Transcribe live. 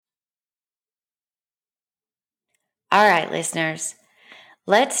All right, listeners,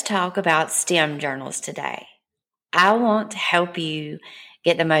 let's talk about STEM journals today. I want to help you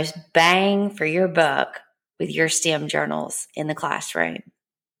get the most bang for your buck with your STEM journals in the classroom.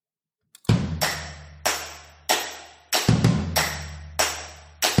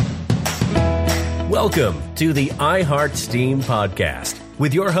 Welcome to the iHeart STEAM podcast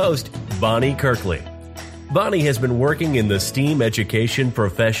with your host, Bonnie Kirkley. Bonnie has been working in the STEAM education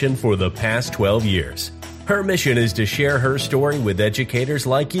profession for the past 12 years. Her mission is to share her story with educators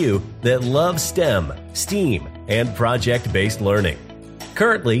like you that love STEM, STEAM, and project-based learning.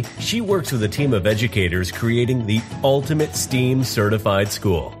 Currently, she works with a team of educators creating the ultimate STEAM certified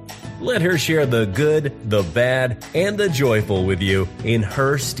school. Let her share the good, the bad, and the joyful with you in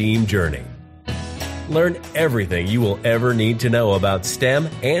her STEAM journey. Learn everything you will ever need to know about STEM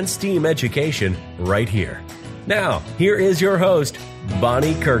and STEAM education right here. Now, here is your host,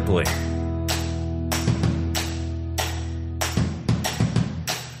 Bonnie Kirkley.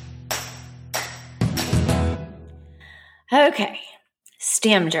 Okay,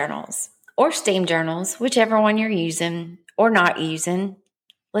 STEM journals or STEAM journals, whichever one you're using or not using.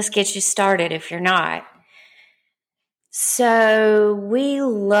 Let's get you started if you're not. So we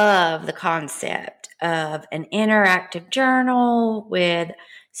love the concept of an interactive journal with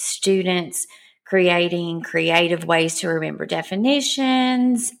students creating creative ways to remember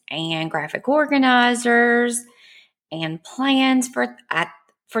definitions and graphic organizers and plans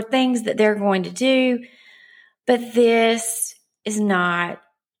for things that they're going to do. But this is not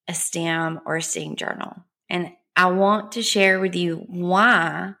a STEM or a STEAM journal. And I want to share with you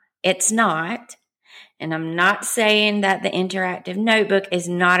why it's not. And I'm not saying that the interactive notebook is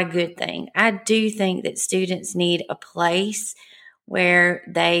not a good thing. I do think that students need a place where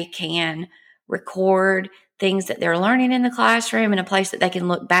they can record things that they're learning in the classroom and a place that they can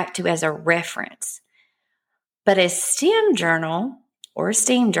look back to as a reference. But a STEM journal or a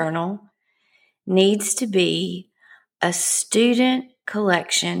STEAM journal needs to be a student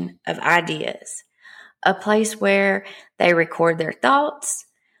collection of ideas, a place where they record their thoughts,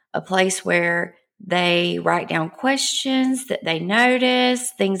 a place where they write down questions that they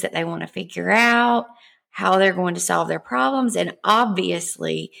notice, things that they want to figure out, how they're going to solve their problems. And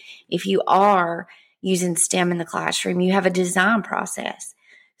obviously, if you are using STEM in the classroom, you have a design process.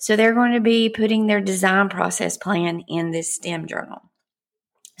 So they're going to be putting their design process plan in this STEM journal.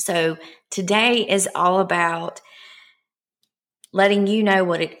 So today is all about letting you know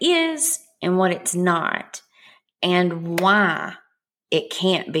what it is and what it's not, and why it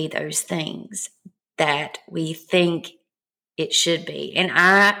can't be those things that we think it should be. And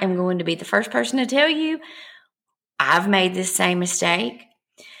I am going to be the first person to tell you, I've made this same mistake.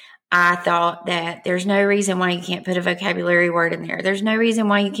 I thought that there's no reason why you can't put a vocabulary word in there. There's no reason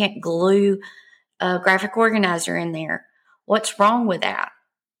why you can't glue a graphic organizer in there. What's wrong with that?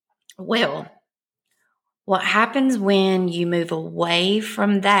 Well, what happens when you move away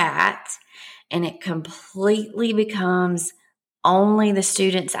from that and it completely becomes only the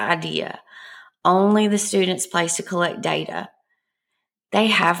student's idea, only the student's place to collect data? They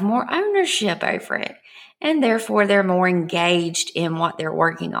have more ownership over it, and therefore they're more engaged in what they're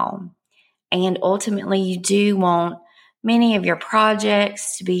working on. And ultimately, you do want many of your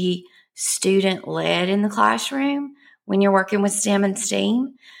projects to be student-led in the classroom when you're working with STEM and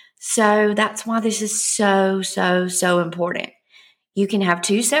STEAM. So that's why this is so important. You can have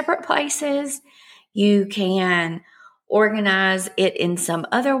two separate places. You can organize it in some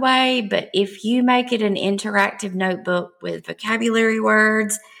other way, but if you make it an interactive notebook with vocabulary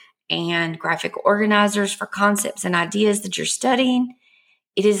words and graphic organizers for concepts and ideas that you're studying,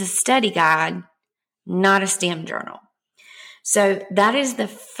 it is a study guide, not a STEM journal. So that is the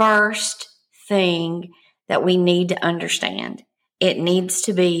first thing that we need to understand. It needs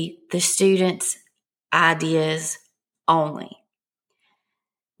to be the students' ideas only.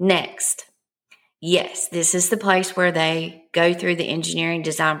 Next, yes, this is the place where they go through the engineering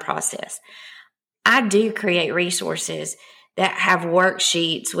design process. I do create resources that have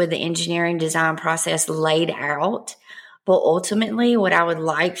worksheets with the engineering design process laid out. But ultimately, what I would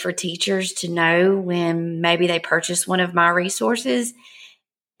like for teachers to know when maybe they purchase one of my resources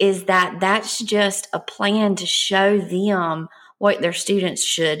is that that's just a plan to show them what their students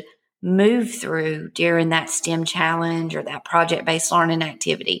should move through during that STEM challenge or that project-based learning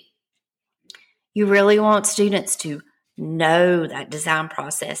activity. You really want students to know that design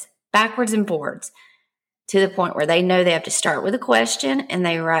process backwards and forwards to the point where they know they have to start with a question and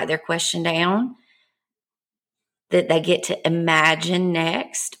they write their question down, that they get to imagine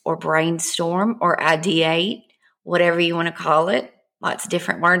next or brainstorm or ideate, whatever you want to call it. Lots of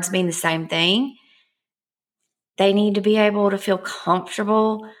different words mean the same thing. They need to be able to feel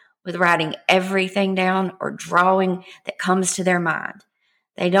comfortable with writing everything down or drawing that comes to their mind.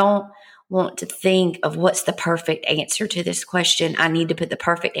 They don't want to think of what's the perfect answer to this question. I need to put the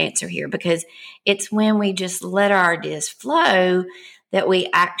perfect answer here, because it's when we just let our ideas flow that we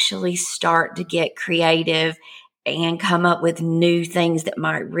actually start to get creative and come up with new things that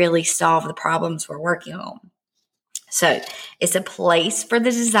might really solve the problems we're working on. So it's a place for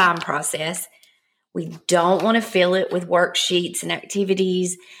the design process. We don't want to fill it with worksheets and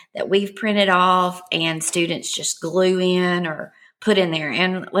activities that we've printed off and students just glue in or put in there.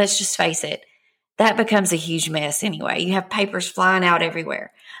 And let's just face it, that becomes a huge mess anyway. You have papers flying out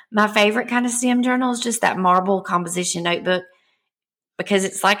everywhere. My favorite kind of STEM journal is just that marble composition notebook, because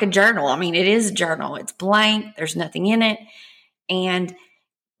it's like a journal. I mean, it is a journal. It's blank. There's nothing in it. And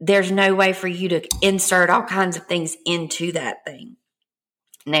there's no way for you to insert all kinds of things into that thing.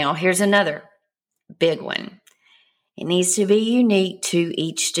 Now, here's another big one. It needs to be unique to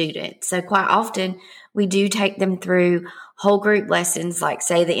each student. So quite often we do take them through whole group lessons, like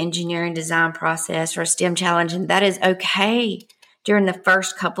say the engineering design process or a STEM challenge. And that is okay during the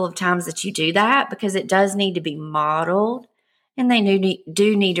first couple of times that you do that, because it does need to be modeled and they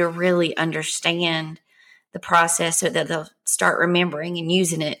do need to really understand the process so that they'll start remembering and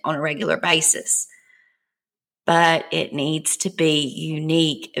using it on a regular basis. But it needs to be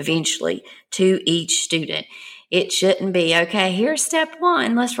unique eventually to each student. It shouldn't be, okay, here's step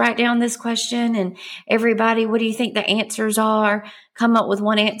one. Let's write down this question. And everybody, what do you think the answers are? Come up with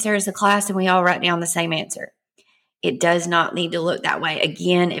one answer as a class and we all write down the same answer. It does not need to look that way.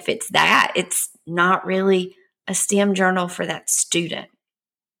 Again, if it's that, it's not really a STEM journal for that student.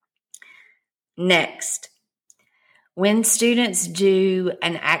 Next, when students do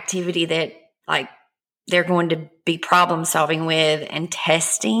an activity that like they're going to be problem solving with and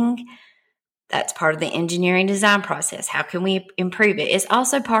testing, that's part of the engineering design process. How can we improve it? It's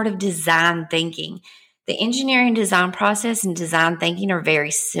also part of design thinking. The engineering design process and design thinking are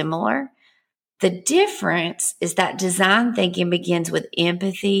very similar. The difference is that design thinking begins with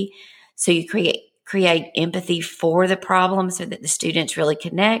empathy. So you create empathy for the problem so that the students really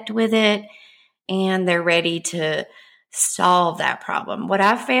connect with it and they're ready to solve that problem. What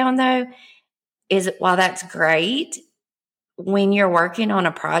I've found though is while that's great, when you're working on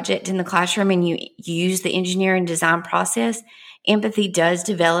a project in the classroom and you use the engineering design process, empathy does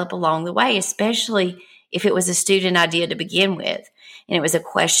develop along the way, especially if it was a student idea to begin with and it was a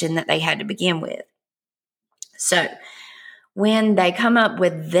question that they had to begin with. So when they come up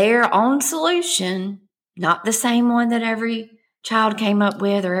with their own solution, not the same one that every child came up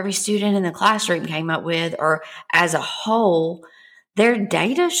with or every student in the classroom came up with, or as a whole, their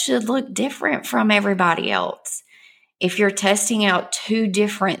data should look different from everybody else. If you're testing out two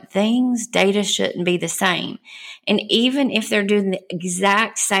different things, data shouldn't be the same. And even if they're doing the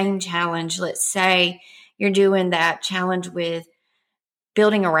exact same challenge, let's say you're doing that challenge with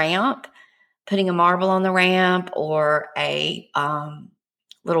building a ramp, putting a marble on the ramp or a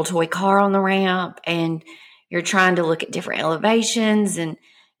little toy car on the ramp, and you're trying to look at different elevations and,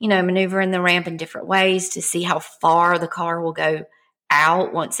 maneuvering the ramp in different ways to see how far the car will go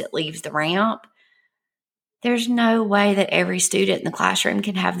out once it leaves the ramp. There's no way that every student in the classroom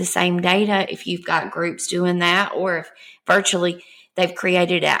can have the same data if you've got groups doing that, or if virtually they've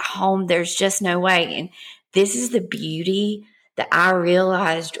created at home. There's just no way. And this is the beauty that I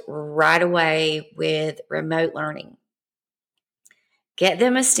realized right away with remote learning. Get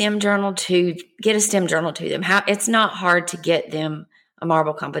them a STEM journal to them. It's not hard to get them a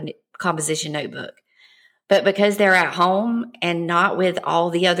marble composition notebook. But because they're at home and not with all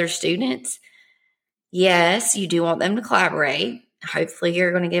the other students, yes, you do want them to collaborate. Hopefully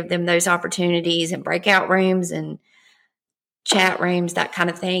you're going to give them those opportunities and breakout rooms and chat rooms, that kind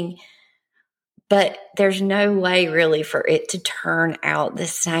of thing. But there's no way really for it to turn out the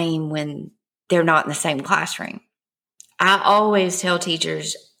same when they're not in the same classroom. I always tell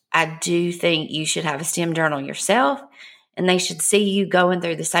teachers, I do think you should have a STEM journal yourself, and they should see you going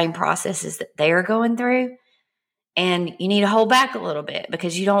through the same processes that they're going through. And you need to hold back a little bit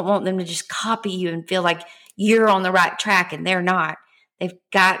because you don't want them to just copy you and feel like you're on the right track and they're not. They've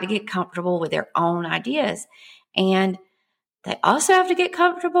got to get comfortable with their own ideas. And they also have to get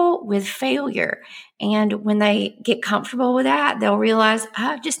comfortable with failure. And when they get comfortable with that, they'll realize,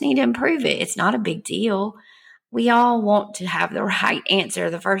 I just need to improve it. It's not a big deal. We all want to have the right answer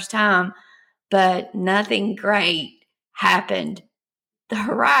the first time, but nothing great happened the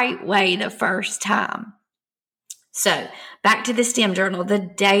right way the first time. So back to the STEM journal, the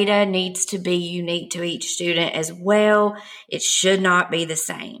data needs to be unique to each student as well. It should not be the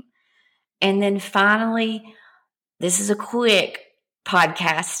same. And then finally, This is a quick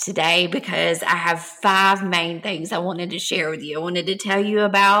podcast today because I have 5 main things I wanted to share with you. I wanted to tell you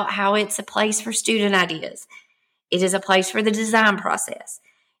about how it's a place for student ideas. It is a place for the design process.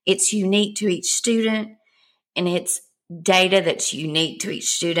 It's unique to each student, and it's data that's unique to each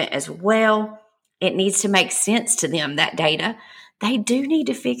student as well. It needs to make sense to them, that data. They do need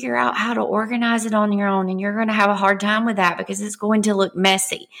to figure out how to organize it on your own, and you're going to have a hard time with that because it's going to look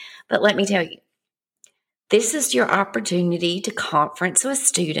messy. But let me tell you, this is your opportunity to conference with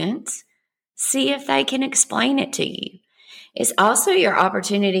students, see if they can explain it to you. It's also your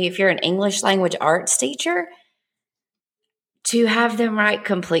opportunity, if you're an English language arts teacher, to have them write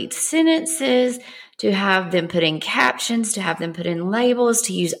complete sentences, to have them put in captions, to have them put in labels,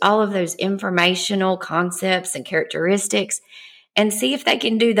 to use all of those informational concepts and characteristics, and see if they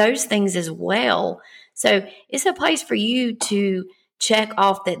can do those things as well. So it's a place for you to check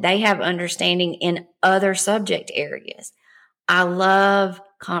off that they have understanding in other subject areas. I love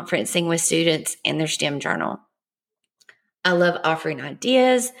conferencing with students in their STEM journal. I love offering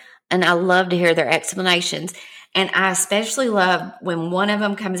ideas, and I love to hear their explanations. And I especially love when one of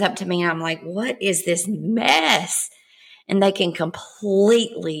them comes up to me and I'm like, what is this mess? And they can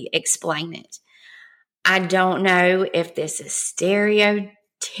completely explain it. I don't know if this is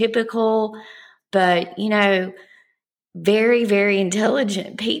stereotypical, but very, very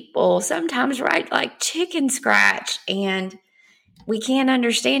intelligent people sometimes write like chicken scratch, and we can't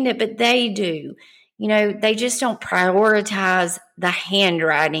understand it, but they do. They just don't prioritize the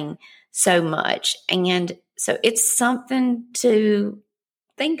handwriting so much. And so it's something to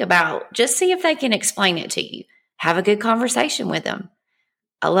think about. Just see if they can explain it to you. Have a good conversation with them.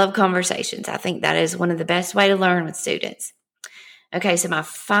 I love conversations. I think that is one of the best ways to learn with students. Okay, so my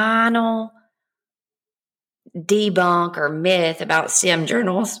final debunk or myth about STEM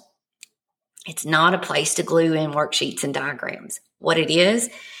journals: it's not a place to glue in worksheets and diagrams. What it is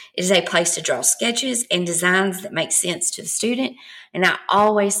a place to draw sketches and designs that make sense to the student. And I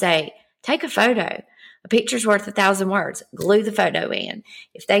always say, take a photo. A picture's worth 1,000 words. Glue the photo in.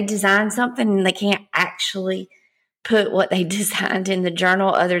 If they design something and they can't actually put what they designed in the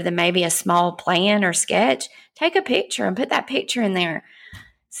journal other than maybe a small plan or sketch, take a picture and put that picture in there.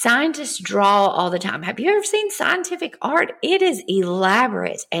 Scientists draw all the time. Have you ever seen scientific art? It is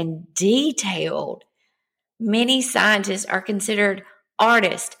elaborate and detailed. Many scientists are considered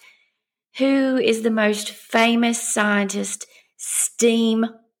artists. Who is the most famous scientist,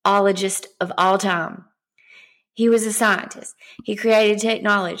 STEAMologist of all time? He was a scientist. He created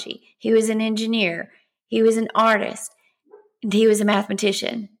technology. He was an engineer. He was an artist. And he was a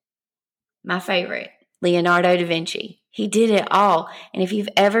mathematician. My favorite, Leonardo da Vinci. He did it all. And if you've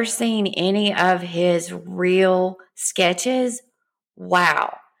ever seen any of his real sketches,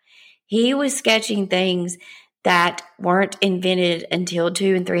 wow. He was sketching things that weren't invented until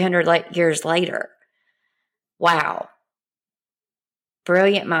 200 and 300 years later. Wow.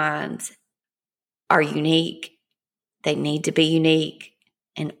 Brilliant minds are unique. They need to be unique.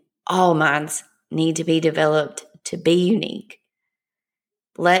 And all minds need to be developed to be unique.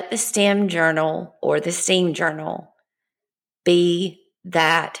 Let the STEM journal or the STEAM journal be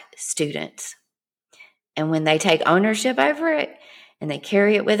that student's. And when they take ownership over it and they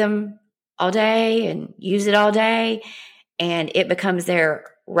carry it with them all day and use it all day, and it becomes their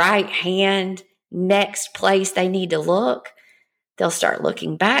right hand next place they need to look, they'll start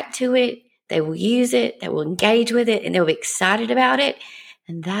looking back to it. They will use it. They will engage with it, and they'll be excited about it.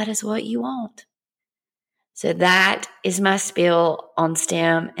 And that is what you want. So that is my spiel on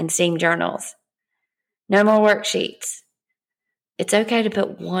STEM and STEAM journals. No more worksheets. It's okay to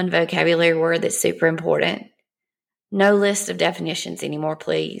put one vocabulary word that's super important. No list of definitions anymore,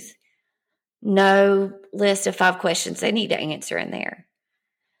 please. No list of 5 questions they need to answer in there.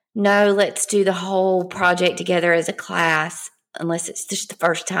 No, let's do the whole project together as a class, unless it's just the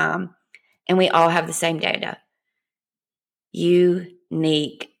first time and we all have the same data. Unique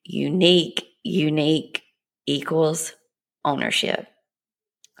equals ownership.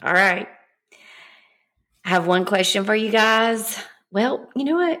 All right. I have one question for you guys. Well, you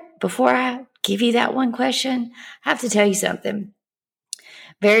know what? Before I give you that one question, I have to tell you something.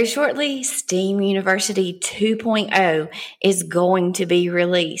 Very shortly, STEAM University 2.0 is going to be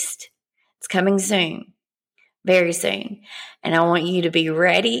released. It's coming soon, very soon. And I want you to be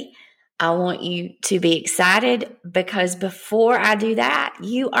ready. I want you to be excited, because before I do that,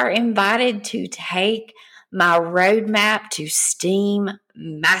 you are invited to take my Roadmap to STEAM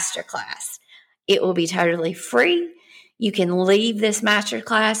Masterclass. It will be totally free. You can leave this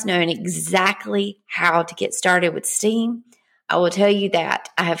masterclass knowing exactly how to get started with STEAM. I will tell you that.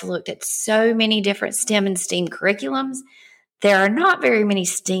 I have looked at so many different STEM and STEAM curriculums. There are not very many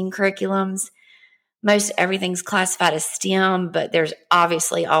STEAM curriculums. Most everything's classified as STEM, but there's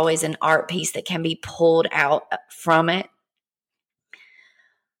obviously always an art piece that can be pulled out from it.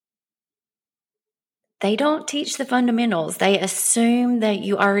 They don't teach the fundamentals. They assume that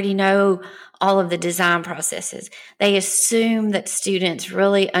you already know all of the design processes. They assume that students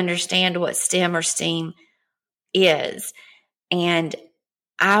really understand what STEM or STEAM is. And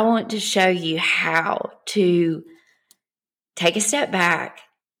I want to show you how to take a step back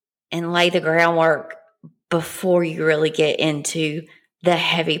and lay the groundwork before you really get into the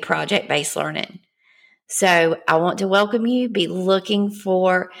heavy project-based learning. So I want to welcome you. Be looking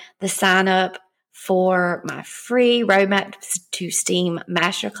for the sign up for my free Roadmap to STEAM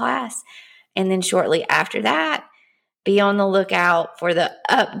Masterclass. And then shortly after that, be on the lookout for the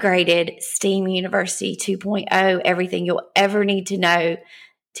upgraded STEAM University 2.0, everything you'll ever need to know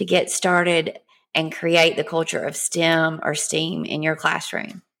to get started and create the culture of STEM or STEAM in your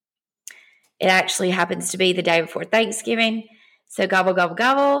classroom. It actually happens to be the day before Thanksgiving. So gobble, gobble,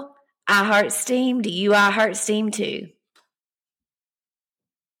 gobble. I heart STEAM. Do you I heart STEAM too?